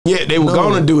Yeah, they were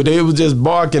gonna do it. They was just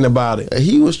barking about it.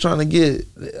 He was trying to get,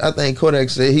 I think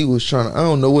Kodak said he was trying to, I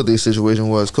don't know what their situation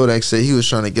was. Kodak said he was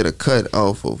trying to get a cut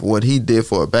off of what he did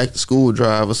for a back to school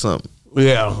drive or something.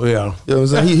 Yeah. You know what I'm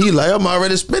saying? He like, I'm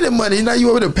already spending money. Now you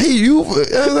want me to pay you for, you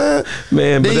know what I'm saying?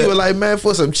 Man, then you were like, man,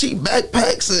 for some cheap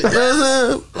backpacks. You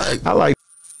know what I'm saying? Like, I like.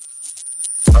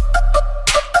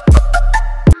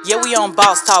 Yeah, we on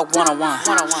Boss Talk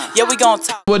 101. Yeah, we gonna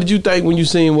talk. What did you think when you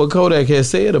seen what Kodak had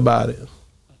said about it?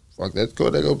 Fuck, that's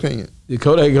Kodak opinion. Yeah,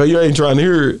 Kodak, you ain't trying to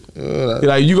hear it. You're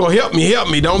like, you gonna help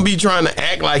me. Don't be trying to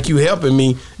act like you helping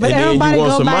me, but and then you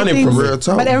want some money from real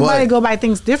talk. But everybody go by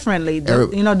things differently.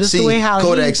 You know, just the way how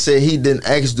Kodak said he didn't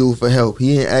ask dude for help.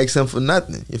 He didn't ask him for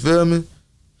nothing. You feel me?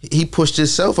 He pushed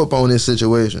himself up on this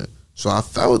situation. So I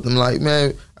felt him like,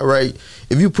 man, all right,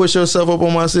 if you push yourself up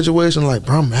on my situation, like,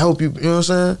 bro, I'm gonna help you. You know what I'm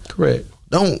saying? Correct.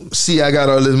 Don't see I got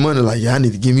all this money, like, yeah, I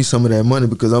need to give me some of that money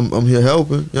because I'm here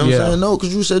helping. You know what I'm saying? No,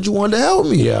 because you said you wanted to help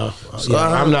me. Yeah. So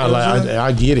I'm not like,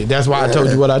 I get it. That's why I told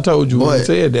you what I told you when you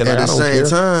said that. Like, at the same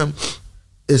time,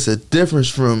 it's a difference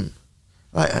from,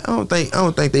 like, I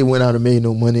don't think they went out and made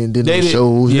no money and did no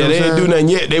shows. Yeah, they didn't do nothing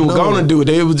yet. They were gonna do it.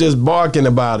 They was just barking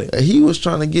about it. He was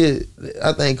trying to get,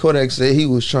 I think Kodak said he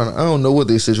was trying to, I don't know what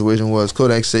their situation was.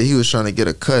 Kodak said he was trying to get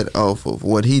a cut off of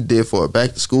what he did for a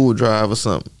back to school drive or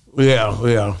something. Yeah.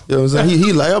 You know what I'm saying?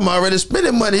 He like, I'm already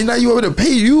spending money. Now you want me to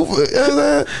pay you for, you know what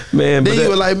I'm saying? Man, then you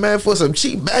were like, man, for some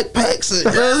cheap backpacks. You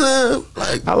know what I'm saying?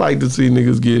 Like, I like to see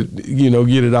niggas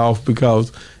get it off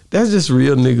because that's just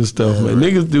real nigga stuff, man.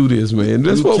 Niggas do this, man.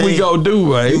 That's what we gonna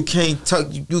do, right? You can't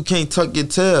tuck your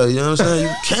tail. You know what I'm saying?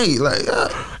 You can't,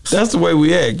 like. That's the way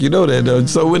we act. You know that, though.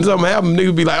 So when something happens,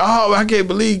 niggas be like, oh, I can't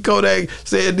believe Kodak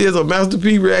said this or Master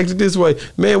P reacted this way.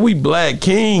 Man, we black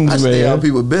kings, man. I stay out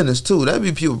people's business, too. That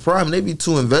be people problem. They be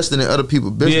too invested in other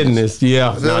people's business.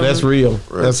 Yeah. No, that's real.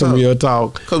 That's some real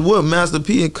talk. Because what Master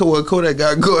P and Kodak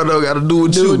got going on got to do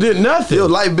with you. Did nothing. Your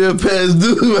light bill pass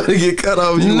due to get cut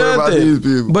off. You worry about these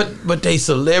people. But they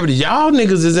celebrities. Y'all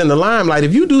niggas is in the limelight.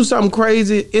 If you do something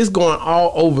crazy, it's going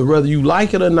all over, whether you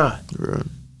like it or not. Right.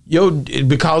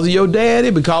 Because of your daddy,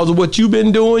 because of what you've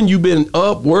been doing, you've been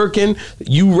up working,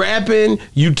 you rapping,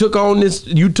 you took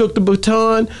the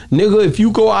baton. Nigga, if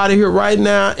you go out of here right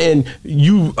now and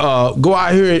you go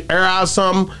out here and air out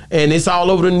something and it's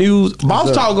all over the news,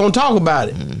 Boss Talk gonna talk about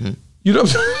it. You know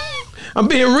what I'm saying? I'm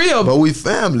being real. But we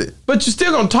family. But you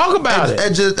still gonna talk about it.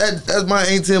 That's my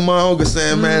auntie and my uncle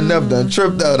saying, man, never done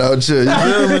tripped out here.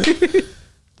 You feel me?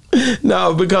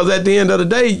 No, because at the end of the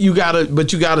day, you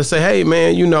gotta say, hey,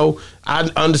 man, you know, I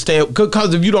understand.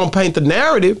 Because if you don't paint the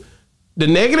narrative, the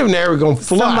negative narrative gonna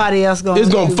fly. Somebody else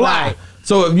gonna fly. Right.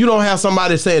 So if you don't have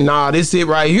somebody saying, nah, this it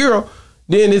right here,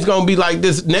 then it's gonna be like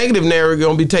this negative narrative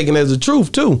gonna be taken as the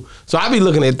truth too. So I be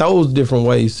looking at those different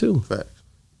ways too. Fact.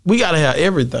 We gotta have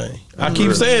everything. I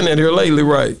keep saying that here lately,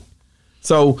 right?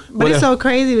 So, but it's so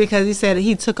crazy because he said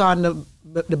he took on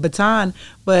the baton,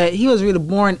 but he was really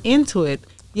born into it.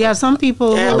 Yeah, some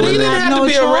people but he didn't have to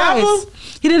be a rapper.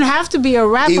 He didn't have to be a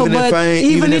rapper,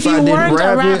 even if he weren't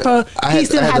a rapper, he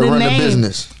still had a name.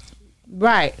 Business.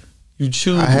 Right. You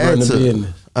choose to run the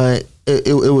business.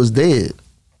 It was dead.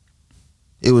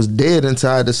 It was dead until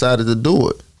I decided to do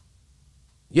it.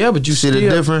 Yeah, but you see the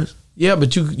difference? Yeah,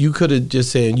 but you could have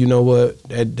just said, you know what,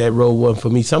 that road wasn't for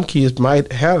me. Some kids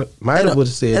might have would have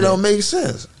said that. It don't make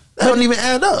sense. That don't even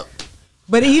add up.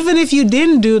 But even if you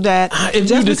didn't do that, if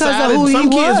just you because of who some he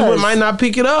kids was, might not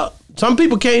pick it up. Some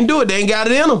people can't do it. They ain't got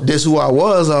it in them. That's who I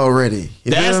was already.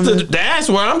 That's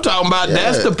what I'm talking about. Yeah.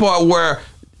 That's the part where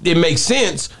it makes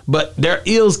sense. But there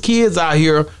is kids out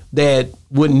here that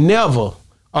would never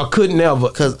or could never.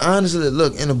 Because honestly,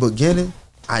 look, in the beginning,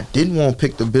 I didn't want to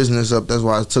pick the business up. That's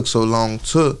why it took so long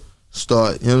to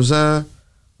start. You know what I'm saying?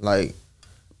 Like,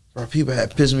 bro, people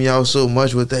had pissed me off so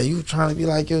much with that. You trying to be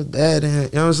like your dad, and you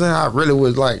know what I'm saying? I really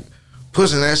was like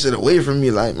pushing that shit away from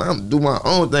me. Like, man, I'm gonna do my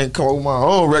own thing, come up with my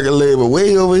own record label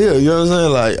way over here. You know what I'm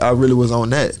saying? Like, I really was on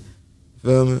that.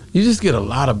 Feel me? You just get a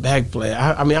lot of backplay.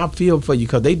 I mean, I feel for you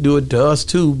because they do it to us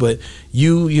too. But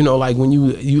you know, like when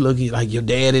you look at like your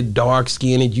daddy dark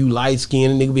skinned, you light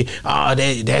skinned, and nigga be, oh, that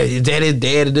is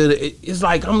daddy. It's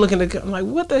like I'm looking at, I'm like,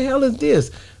 what the hell is this?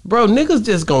 Bro, niggas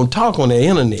just gonna talk on the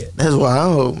internet. That's why I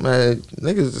hope, man,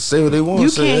 niggas just say what they want to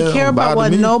say. You can't care about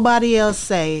what nobody else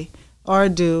say or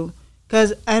do.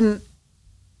 And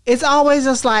it's always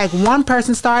just like one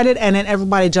person started and then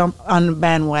everybody jump on the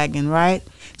bandwagon, right?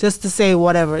 Just to say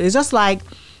whatever. It's just like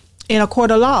in a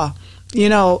court of law. You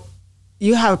know,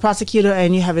 you have a prosecutor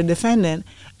and you have a defendant.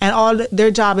 and all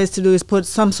their job is to do is put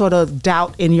some sort of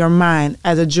doubt in your mind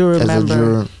as a jury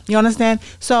member. You understand?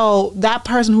 So that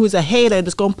person who's a hater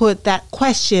is going to put that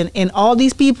question in all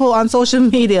these people on social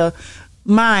media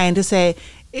mind to say,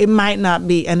 it might not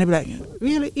be. And they be like,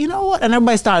 really? You know what? And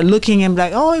everybody start looking and be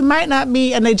like, oh, it might not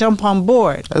be. And they jump on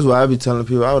board. That's why I be telling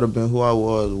people I would have been who I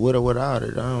was with or without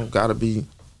it. I don't got to be...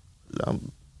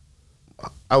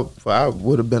 I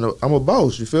would have been I'm a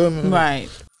boss, you feel me? Right.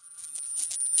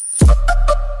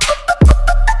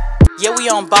 Yeah, we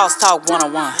on Boss Talk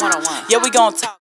 101. Yeah, we gonna talk.